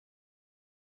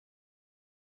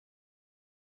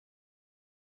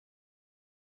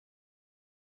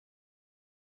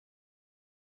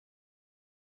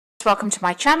Welcome to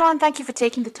my channel and thank you for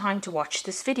taking the time to watch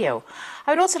this video.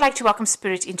 I would also like to welcome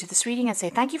Spirit into this reading and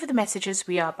say thank you for the messages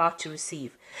we are about to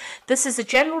receive. This is a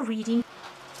general reading.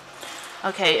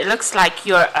 Okay, it looks like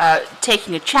you're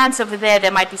taking a chance over there.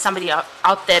 There might be somebody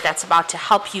out there that's about to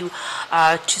help you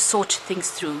to sort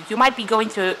things through. You might be going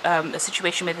through a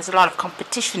situation where there's a lot of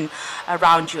competition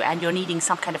around you and you're needing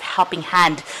some kind of helping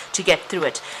hand to get through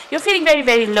it. You're feeling very,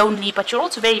 very lonely, but you're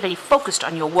also very, very focused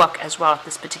on your work as well at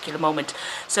this particular moment.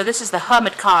 So this is the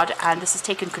Hermit card, and this has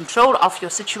taken control of your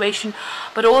situation,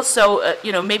 but also,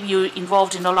 maybe you're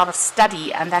involved in a lot of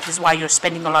study, and that is why you're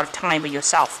spending a lot of time with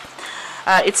yourself.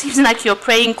 It seems like you're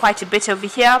praying quite a bit over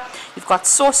here. You've got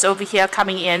source over here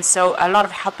coming in, so a lot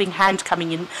of helping hand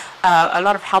coming in, a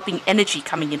lot of helping energy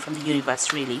coming in from the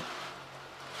universe, really.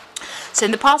 So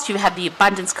in the past, you've had the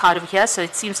abundance card over here, so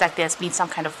it seems like there's been some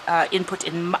kind of input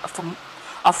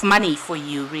of money for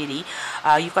you, really.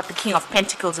 You've got the King of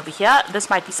Pentacles over here. This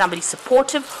might be somebody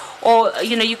supportive, or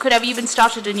you could have even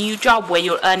started a new job where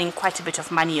you're earning quite a bit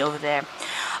of money over there.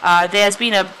 There's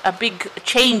been a big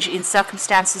change in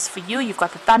circumstances for you. You've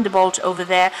got the Thunderbolt over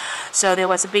there, so there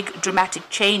was a big dramatic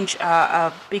change,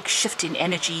 a big shift in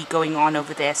energy going on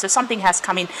over there. So something has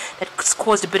come in that's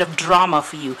caused a bit of drama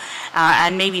for you,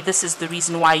 and maybe this is the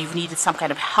reason why you've needed some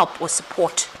kind of help or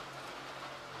support.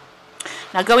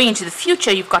 Now, going into the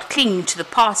future, you've got clinging to the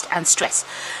past and stress.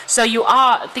 So you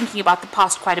are thinking about the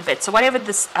past quite a bit. So whatever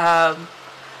this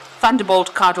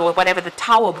Thunderbolt card or whatever the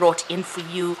Tower brought in for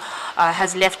you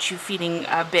has left you feeling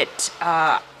a bit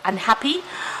unhappy,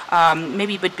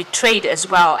 maybe a bit betrayed as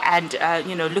well, and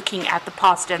looking at the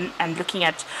past and looking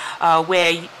at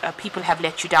where people have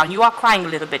let you down. You are crying a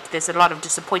little bit. There's a lot of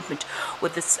disappointment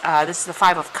with this. This is the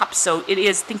Five of Cups, so it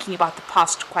is thinking about the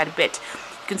past quite a bit.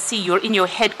 You can see you're in your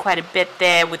head quite a bit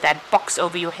there with that box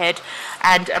over your head,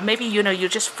 and maybe you're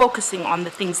just focusing on the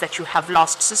things that you have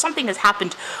lost. So something has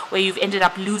happened where you've ended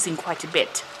up losing quite a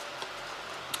bit,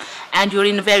 and you're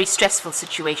in a very stressful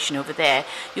situation over there.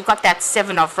 You've got that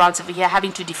Seven of Rods over here,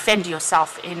 having to defend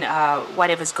yourself in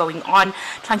whatever's going on,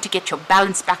 trying to get your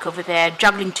balance back over there,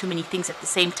 juggling too many things at the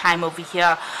same time over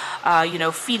here,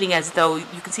 feeling as though,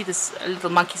 you can see this little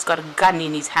monkey's got a gun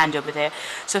in his hand over there,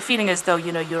 so feeling as though,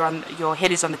 your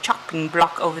head is on the chopping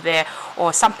block over there,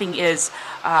 or something is,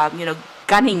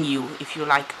 gunning you, if you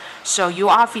like. So you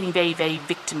are feeling very, very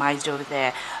victimized over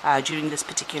there during this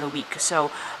particular week.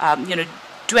 So,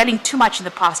 dwelling too much in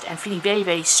the past and feeling very,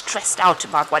 very stressed out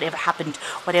about whatever happened,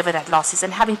 whatever that loss is,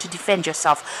 and having to defend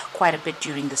yourself quite a bit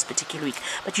during this particular week.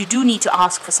 But you do need to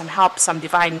ask for some help, some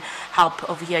divine help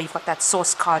over here. You've got that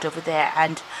Source card over there,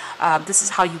 and this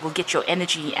is how you will get your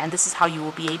energy, and this is how you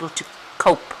will be able to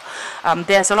cope.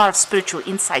 There's a lot of spiritual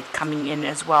insight coming in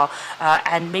as well,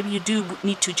 and maybe you do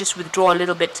need to just withdraw a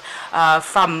little bit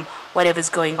from whatever's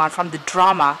going on, from the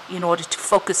drama, in order to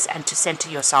focus and to center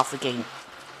yourself again.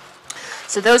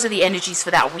 So those are the energies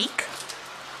for that week.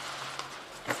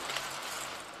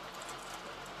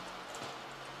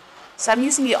 So I'm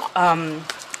using the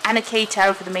Anna K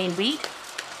Tarot for the main read.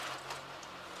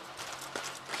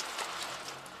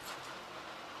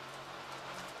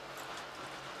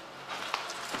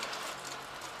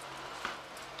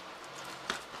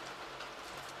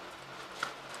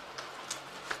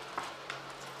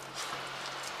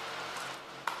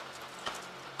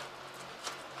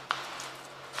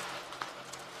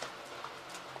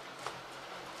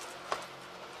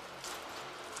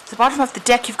 The bottom of the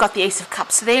deck, you've got the Ace of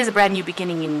Cups. So there's a brand new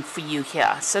beginning in for you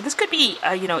here. So this could be,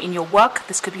 in your work.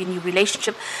 This could be a new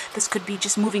relationship. This could be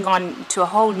just moving on to a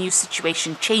whole new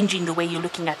situation, changing the way you're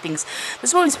looking at things.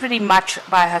 This woman's pretty much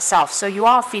by herself. So you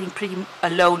are feeling pretty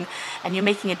alone, and you're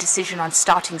making a decision on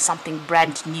starting something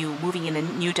brand new, moving in a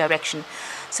new direction.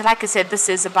 So like I said, this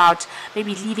is about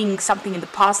maybe leaving something in the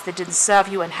past that didn't serve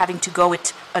you and having to go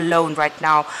it alone right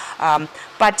now.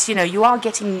 But you are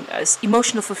getting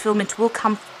emotional fulfillment will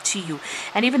come to you.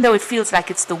 And even though it feels like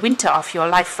it's the winter of your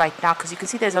life right now, because you can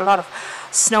see there's a lot of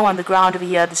snow on the ground over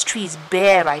here, this tree is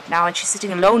bare right now, and she's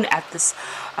sitting alone at this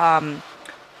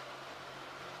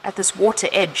water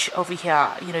edge over here.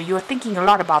 You're thinking a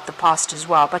lot about the past as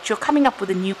well, but you're coming up with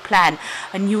a new plan,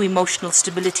 a new emotional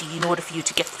stability in order for you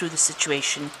to get through the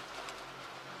situation.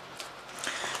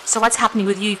 So what's happening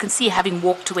with you? You can see having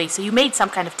walked away. So you made some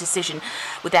kind of decision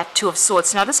with that Two of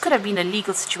Swords. Now this could have been a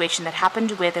legal situation that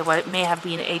happened where may have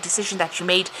been a decision that you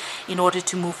made in order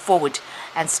to move forward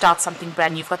and start something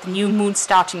brand new. You've got the new moon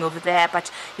starting over there,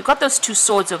 but you've got those two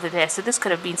swords over there. So this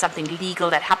could have been something legal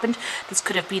that happened. This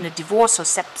could have been a divorce or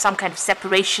some kind of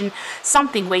separation,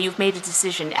 something where you've made a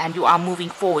decision and you are moving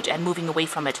forward and moving away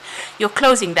from it. You're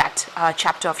closing that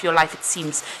chapter of your life, it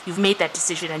seems. You've made that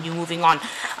decision and you're moving on.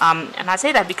 And I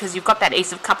say that because you've got that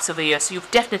Ace of Cups over here, so you've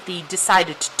definitely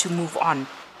decided to move on.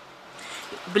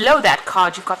 Below that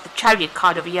card, you've got the Chariot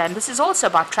card over here, and this is also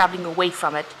about traveling away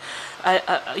from it.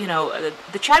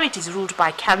 The Chariot is ruled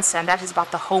by Cancer, and that is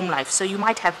about the home life. So you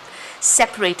might have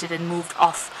separated and moved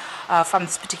off from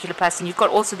this particular person. You've got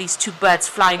also these two birds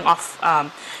flying off.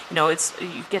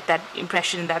 You get that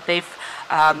impression that they've,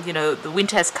 the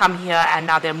winter has come here and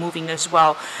now they're moving as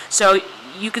well. So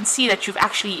you can see that you've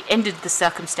actually ended the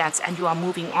circumstance and you are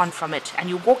moving on from it, and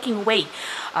you're walking away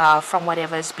from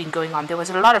whatever has been going on. There was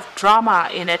a lot of drama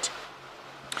in it,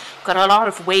 got a lot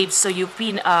of waves, so you've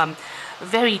been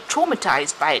very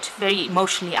traumatized by it, very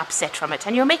emotionally upset from it,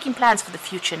 and you're making plans for the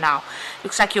future now.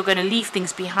 Looks like you're going to leave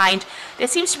things behind. There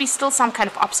seems to be still some kind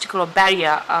of obstacle or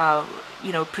barrier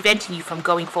preventing you from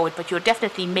going forward, but you're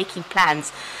definitely making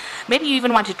plans. Maybe you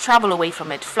even want to travel away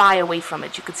from it, fly away from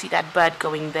it. You could see that bird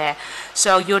going there.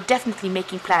 So you're definitely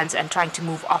making plans and trying to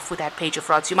move off with that Page of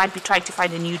Rods. You might be trying to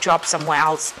find a new job somewhere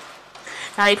else.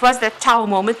 Now, it was that Tower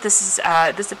moment. This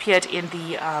appeared in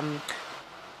the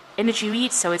energy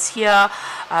read, so it's here.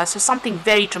 So something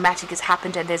very dramatic has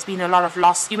happened, and there's been a lot of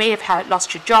loss. You may have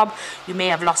lost your job, you may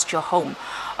have lost your home,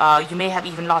 you may have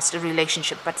even lost a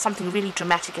relationship, but something really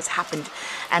dramatic has happened,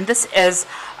 and this is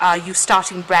you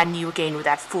starting brand new again with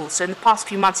that Fool. So in the past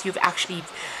few months, you've actually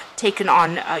taken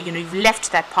on, you've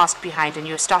left that past behind, and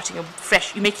you're starting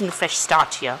you're making a fresh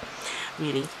start here,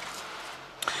 really.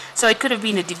 So it could have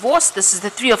been a divorce. This is the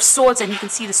Three of Swords, and you can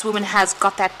see this woman has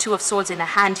got that Two of Swords in her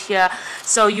hand here.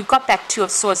 So you've got that Two of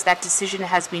Swords, that decision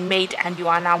has been made, and you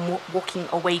are now walking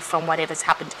away from whatever's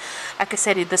happened. Like I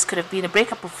said, this could have been a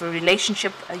breakup of a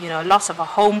relationship, a loss of a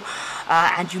home,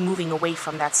 and you moving away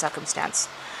from that circumstance.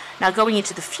 Now, going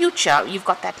into the future, you've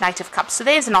got that Knight of Cups. So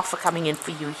there's an offer coming in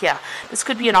for you here. This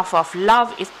could be an offer of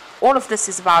love. If all of this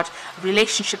is about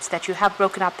relationships that you have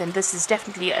broken up, then this is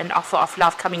definitely an offer of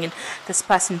love coming in. This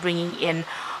person bringing in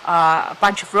a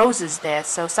bunch of roses there,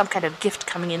 so some kind of gift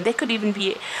coming in. There could even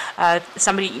be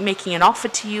somebody making an offer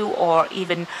to you, or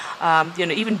even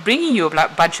even bringing you a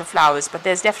bunch of flowers. But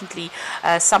there's definitely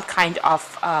some kind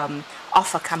of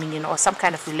offer coming in, or some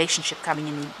kind of relationship coming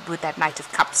in with that Knight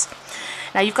of Cups.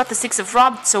 Now, you've got the Six of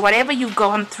Rods, so whatever you've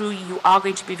gone through, you are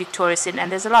going to be victorious in,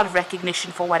 and there's a lot of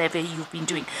recognition for whatever you've been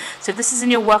doing. So if this is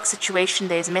in your work situation,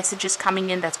 there's messages coming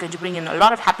in that's going to bring in a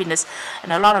lot of happiness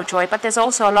and a lot of joy, but there's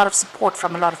also a lot of support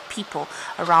from a lot of people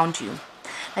around you.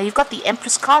 Now, you've got the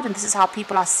Empress card, and this is how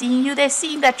people are seeing you. They're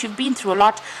seeing that you've been through a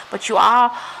lot, but you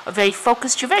are very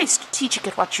focused. You're very strategic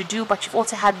at what you do, but you've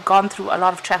also gone through a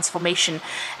lot of transformation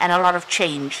and a lot of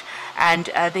change. And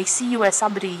they see you as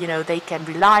somebody, they can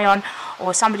rely on,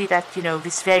 or somebody that,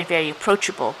 is very, very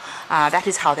approachable. That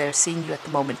is how they're seeing you at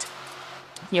the moment.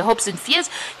 Your hopes and fears,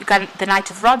 you've got the Knight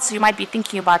of Rods, so you might be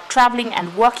thinking about traveling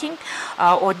and working,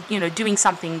 or doing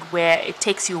something where it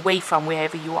takes you away from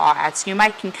wherever you are at. So you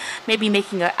might maybe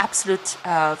making an absolute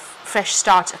fresh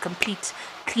start, a complete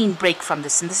clean break from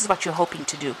this, and this is what you're hoping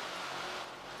to do.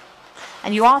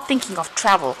 And you are thinking of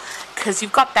travel, because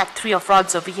you've got that Three of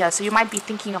Rods over here, so you might be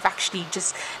thinking of actually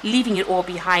just leaving it all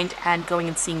behind and going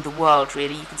and seeing the world,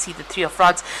 really. You can see the Three of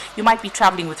Rods. You might be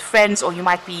traveling with friends, or you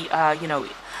might be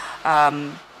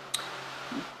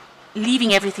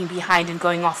leaving everything behind and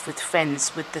going off with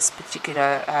friends with this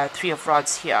particular Three of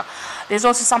Rods here. There's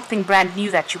also something brand new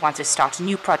that you want to start, a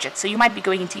new project. So you might be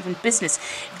going into even business.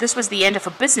 If this was the end of a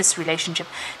business relationship,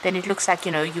 then it looks like,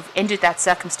 you've ended that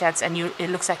circumstance, and it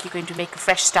looks like you're going to make a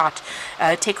fresh start,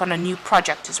 take on a new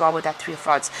project as well with that Three of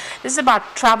Rods. This is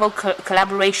about travel,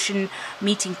 collaboration,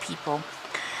 meeting people.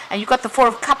 And you've got the Four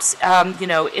of Cups.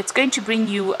 It's going to bring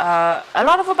you a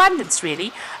lot of abundance,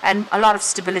 really, and a lot of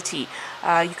stability.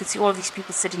 You can see all of these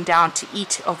people sitting down to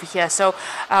eat over here. So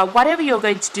whatever you're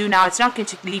going to do now, it's not going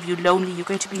to leave you lonely. You're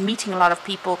going to be meeting a lot of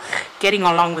people, getting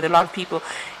along with a lot of people.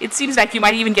 It seems like you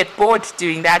might even get bored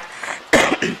doing that.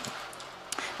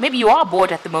 Maybe you are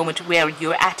bored at the moment where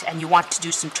you're at, and you want to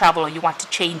do some travel, or you want to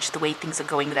change the way things are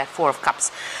going with that Four of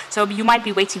Cups. So you might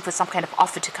be waiting for some kind of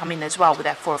offer to come in as well with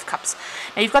that Four of Cups.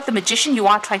 Now, you've got the Magician. You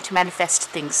are trying to manifest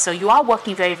things. So you are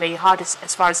working very, very hard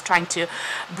as far as trying to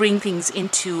bring things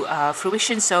into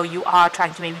fruition. So you are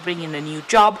trying to maybe bring in a new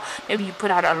job. Maybe you put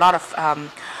out a lot of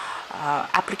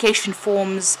application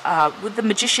forms. With the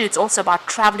Magician, it's also about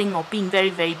traveling or being very,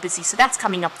 very busy. So that's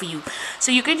coming up for you.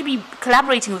 So you're going to be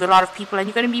collaborating with a lot of people, and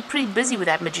you're going to be pretty busy with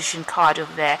that Magician card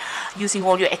over there, using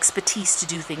all your expertise to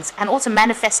do things, and also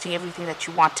manifesting everything that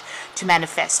you want to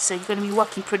manifest. So you're going to be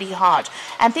working pretty hard,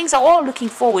 and things are all looking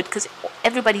forward, because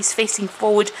everybody's facing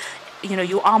forward.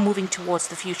 you are moving towards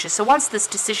the future. So once this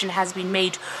decision has been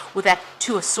made with that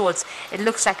Two of Swords, it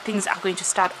looks like things are going to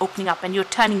start opening up, and you're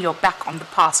turning your back on the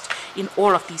past in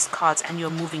all of these cards, and you're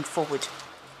moving forward.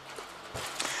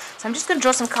 So I'm just going to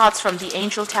draw some cards from the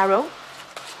Angel Tarot.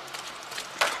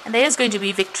 And there is going to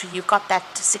be victory. You've got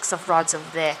that Six of Rods over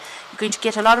there. You're going to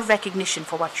get a lot of recognition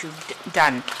for what you've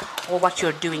done or what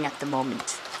you're doing at the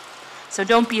moment. So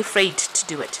don't be afraid to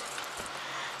do it.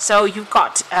 So you've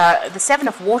got the Seven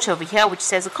of Water over here, which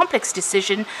says a complex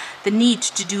decision, the need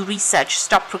to do research,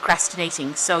 stop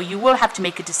procrastinating. So you will have to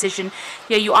make a decision.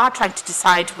 Here you are trying to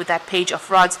decide with that Page of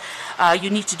Rods.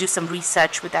 You need to do some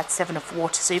research with that Seven of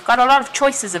Water. So you've got a lot of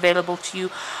choices available to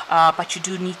you, but you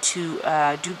do need to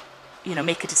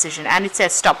make a decision. And it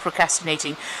says stop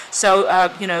procrastinating. So,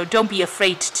 don't be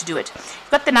afraid to do it. You've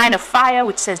got the Nine of Fire,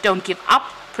 which says don't give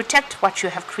up. Protect what you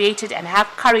have created and have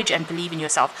courage and believe in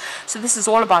yourself. So this is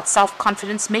all about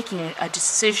self-confidence, making a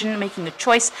decision, making a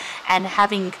choice, and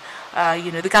having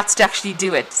the guts to actually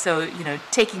do it. So,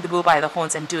 taking the bull by the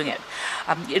horns and doing it.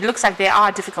 It looks like there are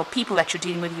difficult people that you're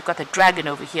dealing with. You've got the Dragon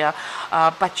over here,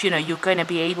 but you're going to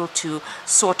be able to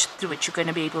sort through it. You're going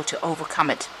to be able to overcome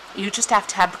it. You just have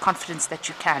to have the confidence that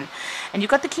you can. And you've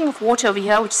got the King of Water over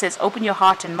here, which says open your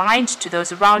heart and mind to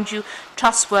those around you,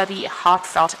 trustworthy,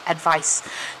 heartfelt advice.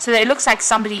 So it looks like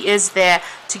somebody is there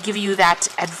to give you that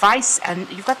advice. And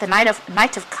you've got the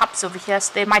Knight of Cups over here,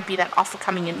 so there might be that offer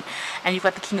coming in. And you've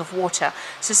got the King of Water.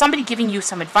 So somebody giving you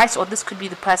some advice, or this could be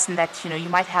the person that you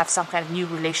might have some kind of new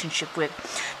relationship with.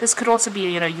 This could also be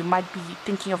you might be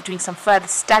thinking of doing some further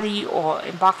study or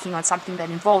embarking on something that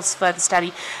involves further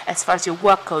study as far as your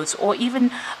work goes, or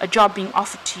even a job being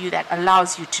offered to you that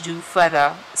allows you to do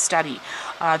further study.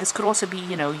 This could also be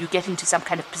you getting to some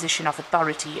kind of position of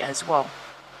authority as well.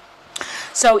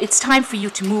 So it's time for you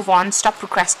to move on, stop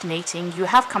procrastinating. You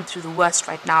have come through the worst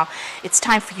right now. It's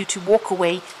time for you to walk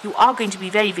away. You are going to be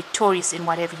very victorious in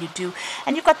whatever you do.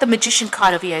 And you've got the Magician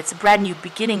card over here. It's a brand new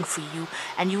beginning for you,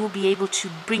 and you will be able to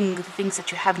bring the things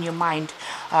that you have in your mind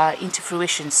into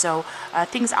fruition. So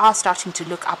things are starting to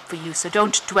look up for you. So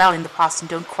don't dwell in the past and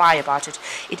don't cry about it.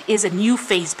 It is a new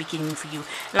phase beginning for you.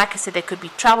 Like I said, there could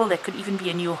be travel. There could even be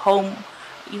a new home,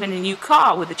 even a new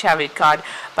car with the Chariot card,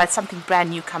 but something brand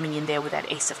new coming in there with that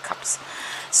Ace of Cups.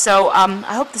 So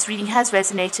I hope this reading has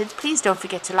resonated. Please don't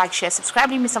forget to like, share, subscribe,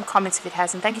 leave me some comments if it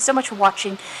hasn't. Thank you so much for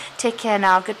watching. Take care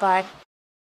now. Goodbye.